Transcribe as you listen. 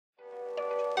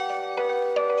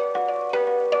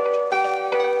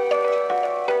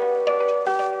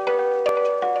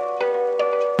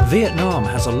Vietnam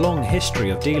has a long history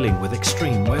of dealing with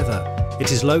extreme weather.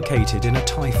 It is located in a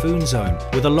typhoon zone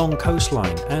with a long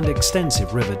coastline and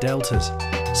extensive river deltas.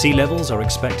 Sea levels are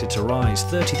expected to rise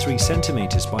 33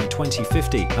 centimeters by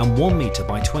 2050 and 1 meter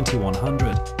by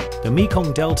 2100. The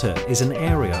Mekong Delta is an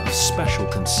area of special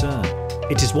concern.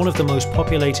 It is one of the most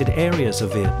populated areas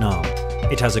of Vietnam.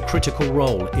 It has a critical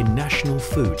role in national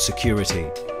food security.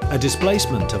 A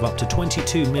displacement of up to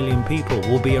 22 million people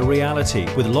will be a reality,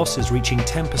 with losses reaching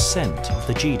 10% of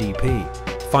the GDP.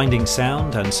 Finding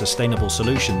sound and sustainable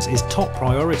solutions is top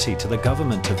priority to the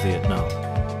government of Vietnam.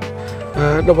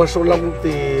 Đồng bằng sông Long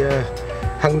thì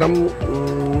hàng năm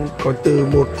có từ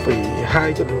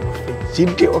 1,2 cho đến 1,9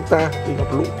 triệu hectare bị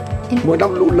ngập lũ. Mỗi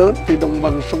năm lũ lớn thì đồng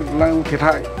bằng sông Long thiệt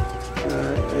hại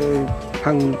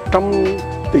hàng trăm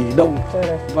tỷ đồng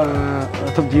và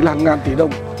thậm chí là hàng ngàn tỷ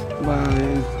đồng và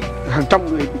hàng trăm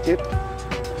người bị chết.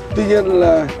 Tuy nhiên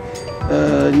là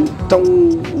trong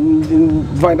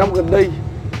vài năm gần đây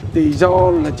thì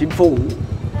do là chính phủ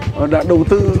đã đầu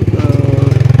tư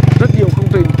rất nhiều công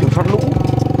trình kiểm soát lũ,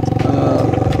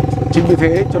 chính vì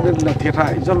thế cho nên là thiệt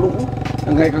hại do lũ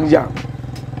ngày càng giảm.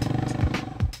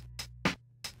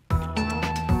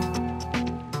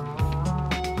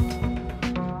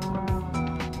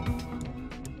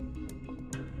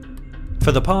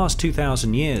 For the past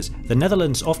 2,000 years, the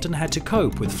Netherlands often had to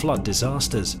cope with flood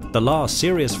disasters. The last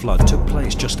serious flood took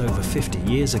place just over 50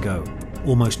 years ago.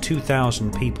 Almost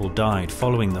 2,000 people died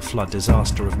following the flood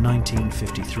disaster of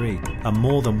 1953, and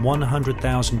more than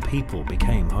 100,000 people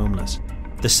became homeless.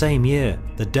 The same year,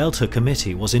 the Delta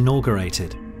Committee was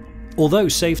inaugurated. Although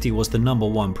safety was the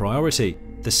 #1 priority,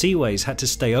 the seaways had to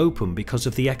stay open because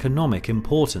of the economic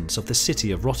importance of the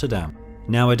city of Rotterdam.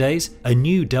 Nowadays, a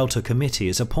new Delta Committee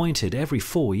is appointed every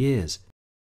 4 years.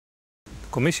 De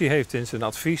commissie heeft in zijn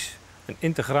advies een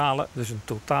integrale, dus een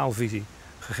totaalvisie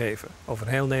gegeven over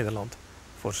heel Nederland.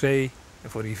 Voor zee en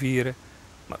voor rivieren,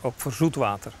 maar ook voor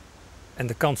zoetwater en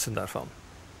de kansen daarvan.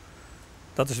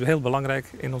 Dat is heel belangrijk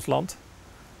in ons land,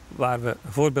 waar we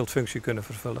een voorbeeldfunctie kunnen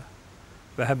vervullen.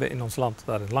 We hebben in ons land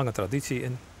daar een lange traditie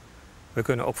in. We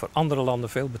kunnen ook voor andere landen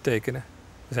veel betekenen.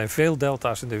 Er zijn veel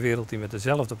delta's in de wereld die met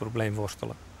hetzelfde probleem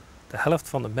worstelen. De helft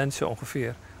van de mensen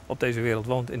ongeveer op deze wereld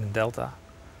woont in een delta.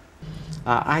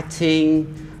 I think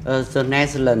the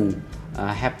Netherlands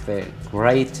have a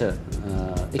great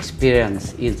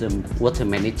experience in the water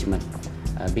management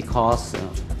because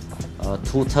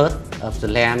 2/3 of the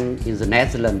land in the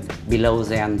Netherlands below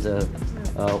than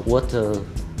the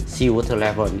seawater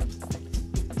level.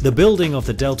 The building of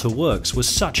the Delta Works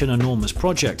was such an enormous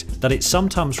project that it's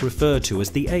sometimes referred to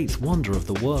as the 8th wonder of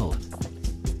the world.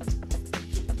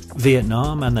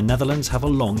 Vietnam and the Netherlands have a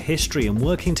long history in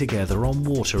working together on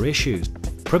water issues.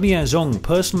 Premier Zong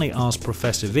personally asked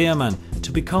Professor Veerman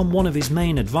to become one of his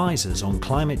main advisors on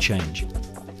climate change.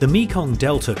 The Mekong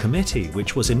Delta Committee,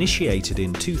 which was initiated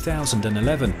in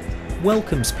 2011,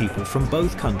 welcomes people from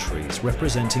both countries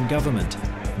representing government,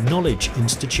 knowledge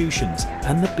institutions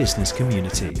and the business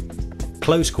community.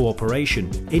 Close cooperation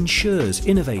ensures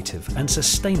innovative and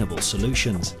sustainable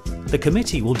solutions. The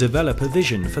committee will develop a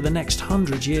vision for the next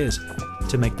 100 years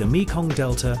to make the Mekong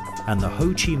Delta and the Ho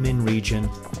Chi Minh region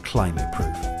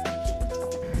climate-proof.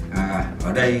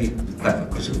 Ở đây cần phải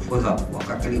có sự phối hợp của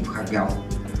các lĩnh vực khác nhau,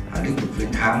 lĩnh vực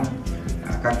viễn thám,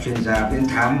 các chuyên gia viễn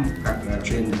thám, các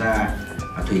chuyên gia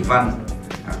thủy văn,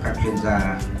 các chuyên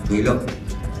gia thủy lực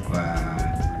và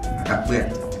đặc biệt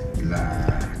là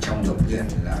trong điều kiện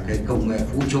là cái công nghệ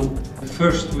vũ trụ.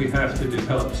 First, we have to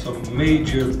develop some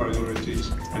major priorities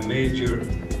and major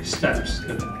steps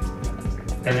that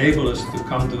enable us to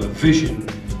come to a vision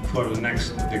for the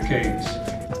next decades.